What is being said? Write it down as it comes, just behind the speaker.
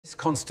This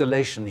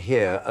constellation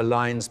here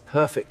aligns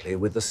perfectly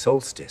with the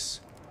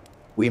solstice.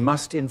 We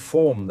must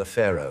inform the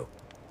pharaoh.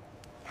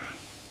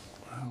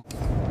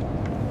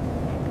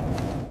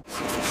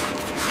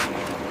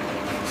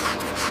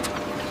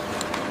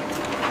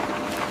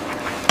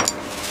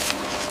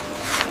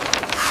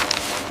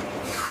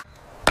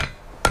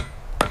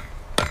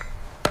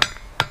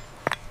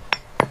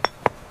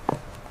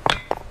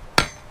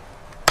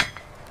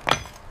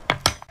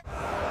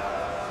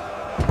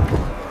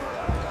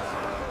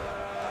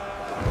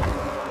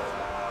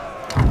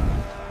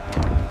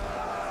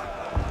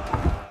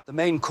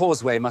 The main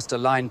causeway must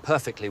align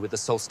perfectly with the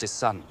solstice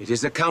sun. It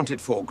is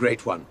accounted for,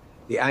 Great One.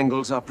 The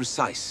angles are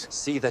precise.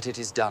 See that it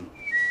is done.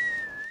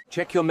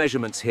 Check your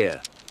measurements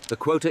here. The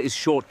quota is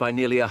short by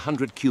nearly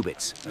 100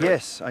 cubits.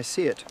 Yes, I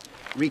see it.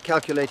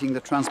 Recalculating the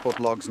transport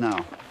logs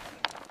now.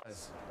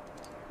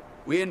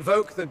 We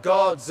invoke the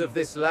gods of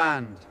this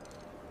land.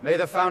 May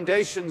the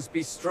foundations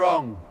be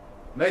strong.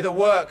 May the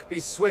work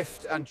be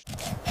swift and...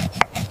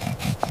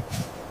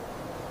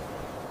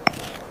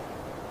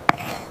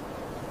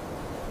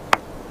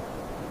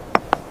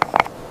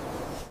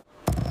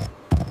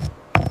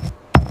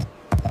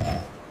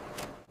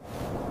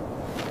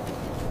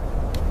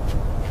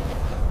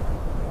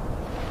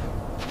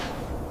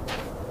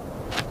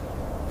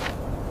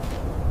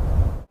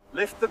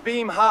 Lift the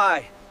beam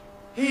high.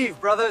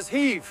 Heave, brothers,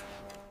 heave.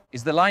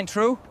 Is the line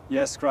true?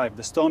 Yes, scribe.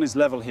 The stone is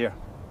level here.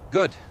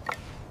 Good.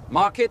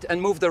 Mark it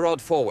and move the rod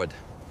forward.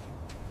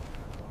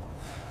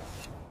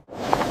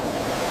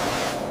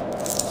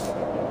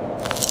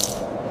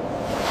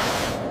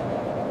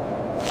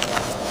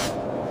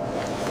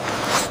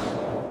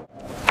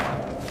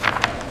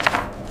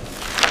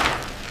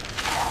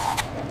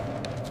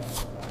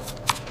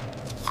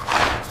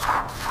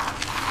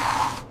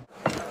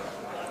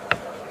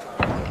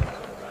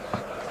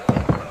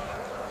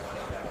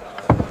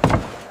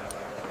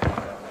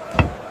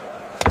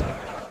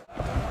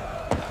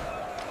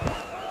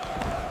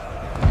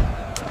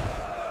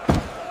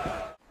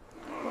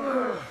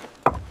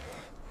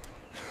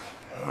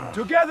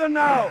 Together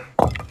now!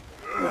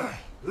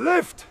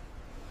 Lift!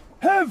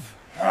 Heave!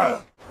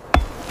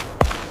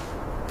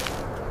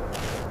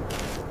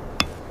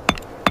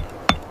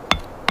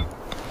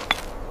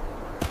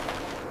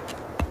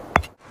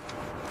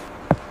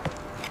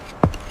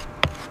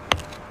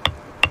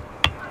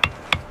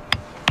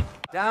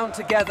 Down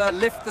together,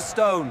 lift the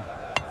stone.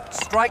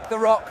 Strike the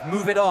rock,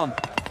 move it on.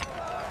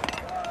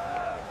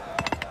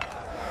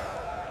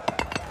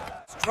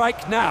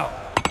 Strike now.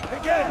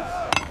 Again!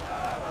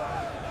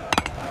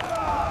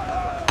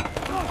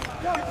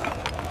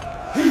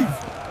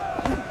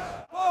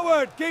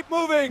 Forward! Keep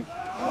moving!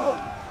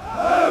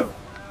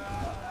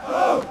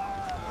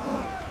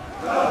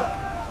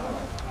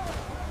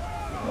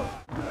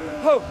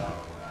 Ho!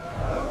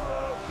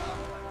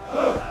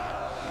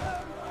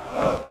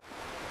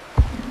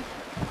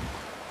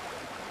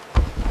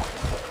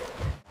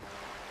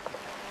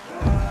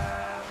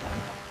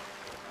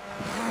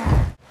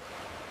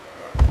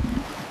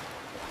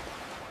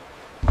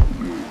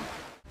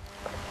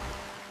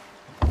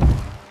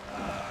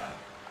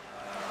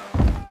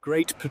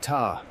 Great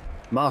Ptah,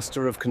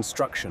 master of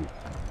construction,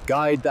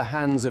 guide the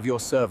hands of your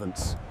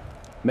servants.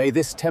 May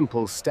this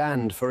temple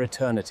stand for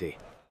eternity.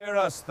 Hear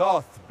us,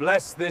 Thoth,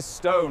 bless this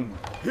stone.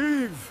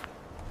 Heave!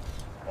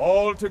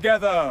 All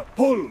together,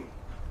 pull!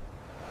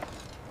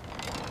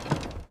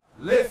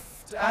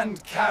 Lift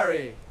and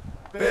carry,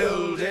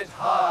 build it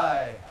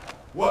high.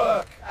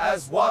 Work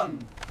as one,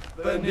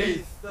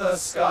 beneath the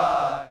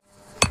sky.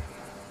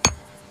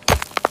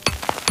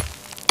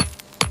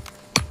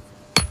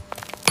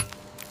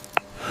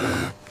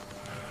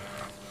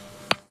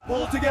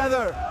 Pull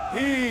together,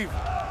 heave,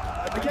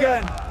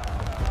 again,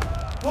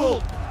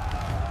 pull.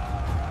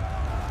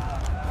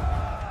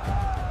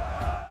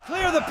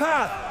 Clear the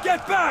path,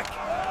 get back!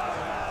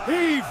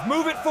 Heave,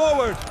 move it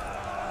forward.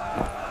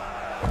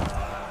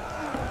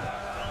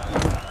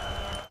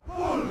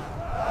 Pull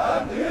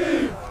and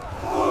heave,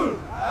 pull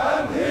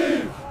and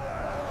heave.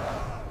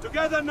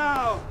 Together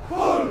now,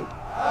 pull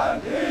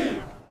and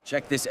heave.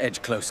 Check this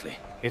edge closely.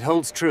 It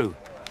holds true.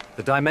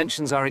 The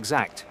dimensions are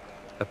exact.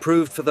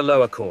 Approved for the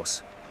lower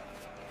course.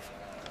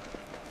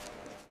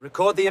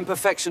 Record the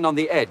imperfection on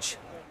the edge.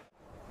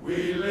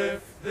 We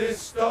lift this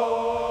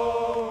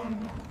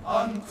stone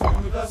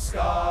unto the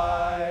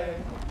sky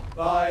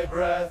by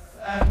breath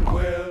and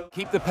will.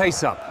 Keep the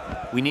pace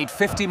up. We need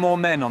 50 more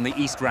men on the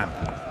east ramp.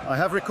 I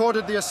have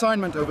recorded the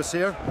assignment,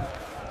 Overseer.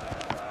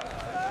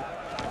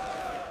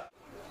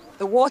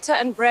 The water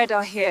and bread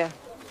are here.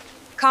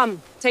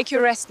 Come, take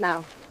your rest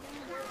now.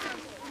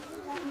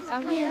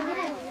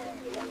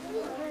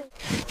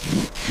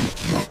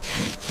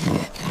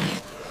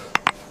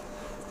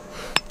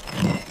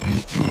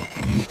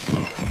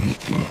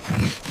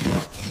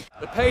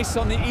 The pace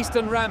on the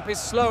eastern ramp is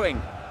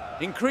slowing.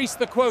 Increase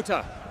the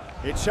quota.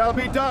 It shall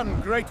be done,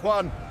 Great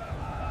One.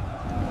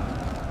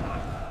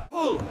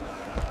 Pull!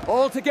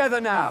 All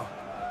together now.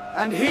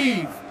 And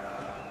heave.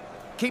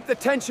 Keep the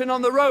tension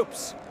on the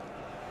ropes.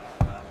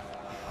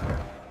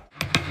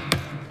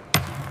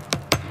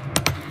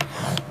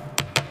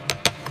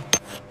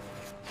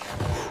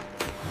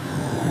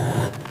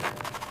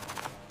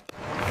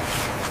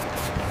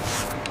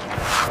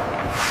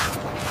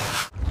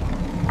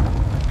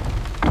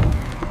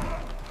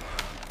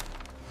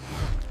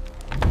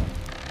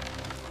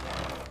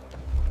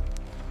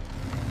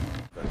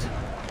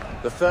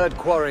 The third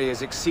quarry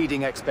is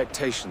exceeding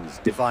expectations,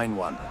 Divine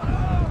One.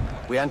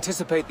 We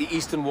anticipate the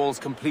eastern wall's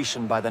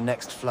completion by the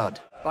next flood.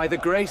 By the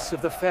grace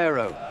of the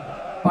Pharaoh,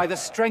 by the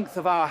strength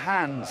of our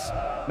hands,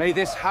 may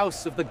this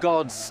house of the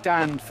gods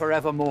stand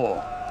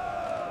forevermore.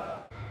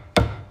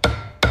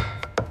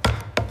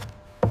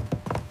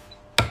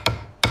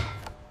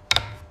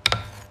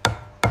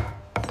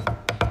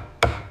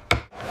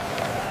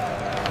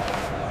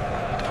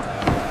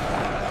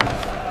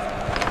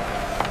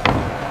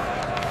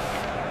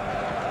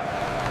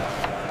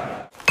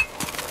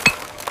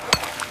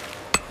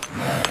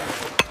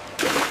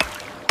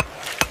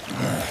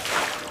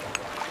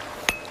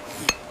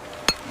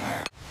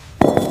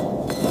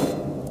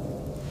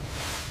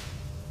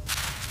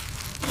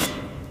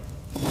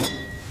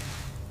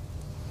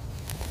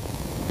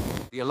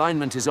 The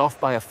alignment is off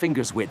by a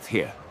finger's width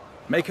here.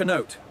 Make a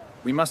note.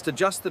 We must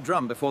adjust the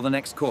drum before the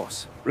next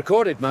course.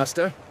 Recorded,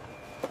 Master.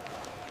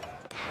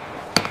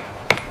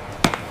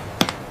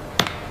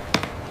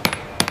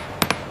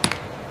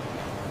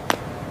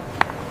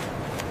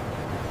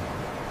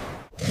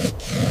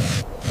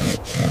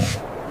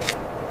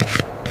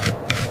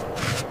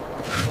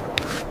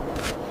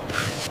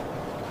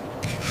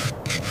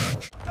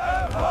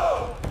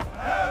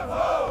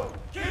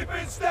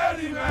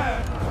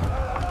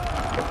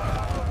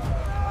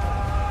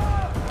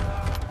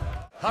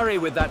 Hurry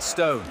with that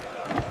stone.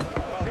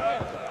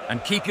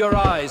 And keep your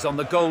eyes on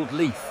the gold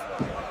leaf.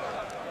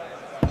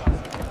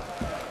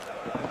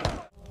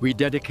 We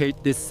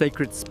dedicate this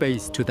sacred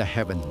space to the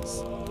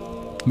heavens.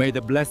 May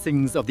the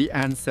blessings of the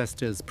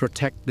ancestors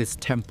protect this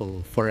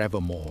temple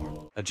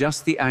forevermore.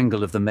 Adjust the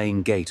angle of the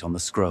main gate on the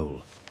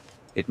scroll.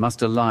 It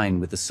must align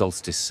with the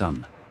solstice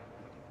sun.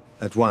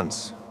 At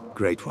once,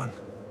 Great One.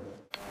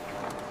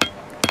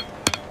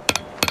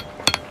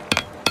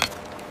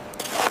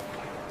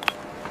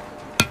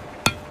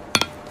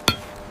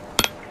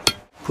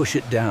 Push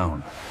it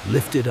down,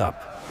 lift it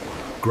up,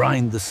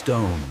 grind the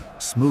stone,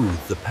 smooth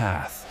the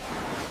path.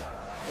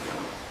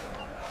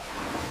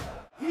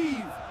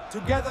 Heave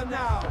together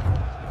now.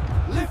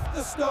 Lift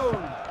the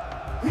stone.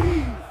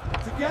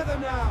 Heave together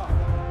now.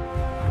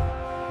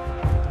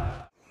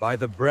 By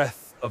the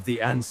breath of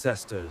the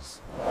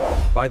ancestors,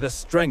 by the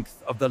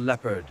strength of the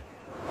leopard,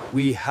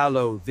 we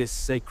hallow this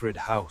sacred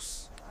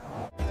house.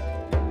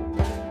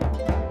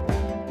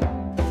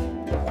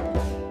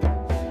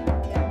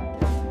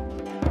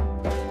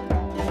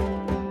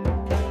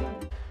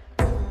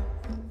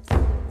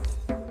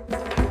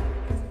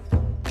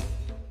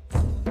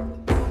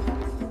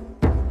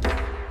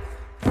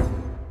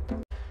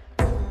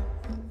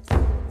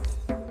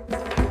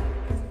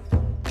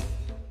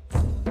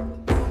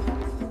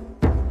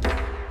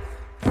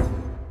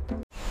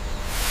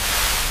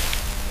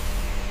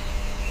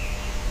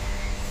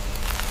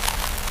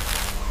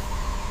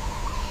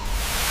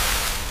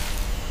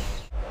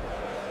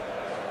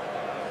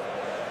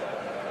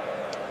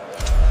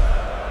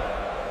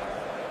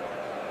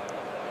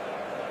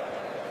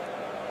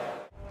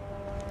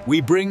 We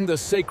bring the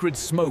sacred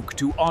smoke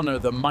to honor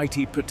the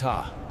mighty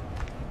Ptah.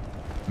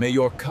 May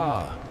your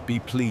Ka be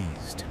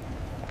pleased.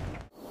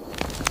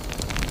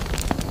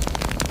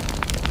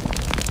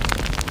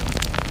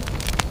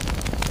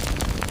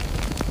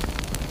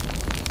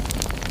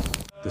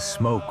 The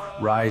smoke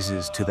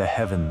rises to the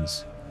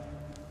heavens.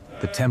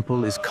 The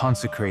temple is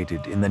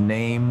consecrated in the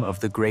name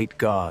of the great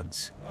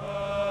gods.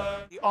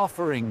 The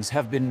offerings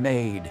have been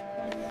made.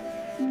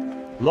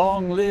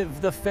 Long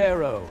live the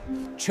Pharaoh,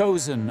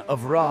 chosen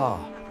of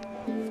Ra.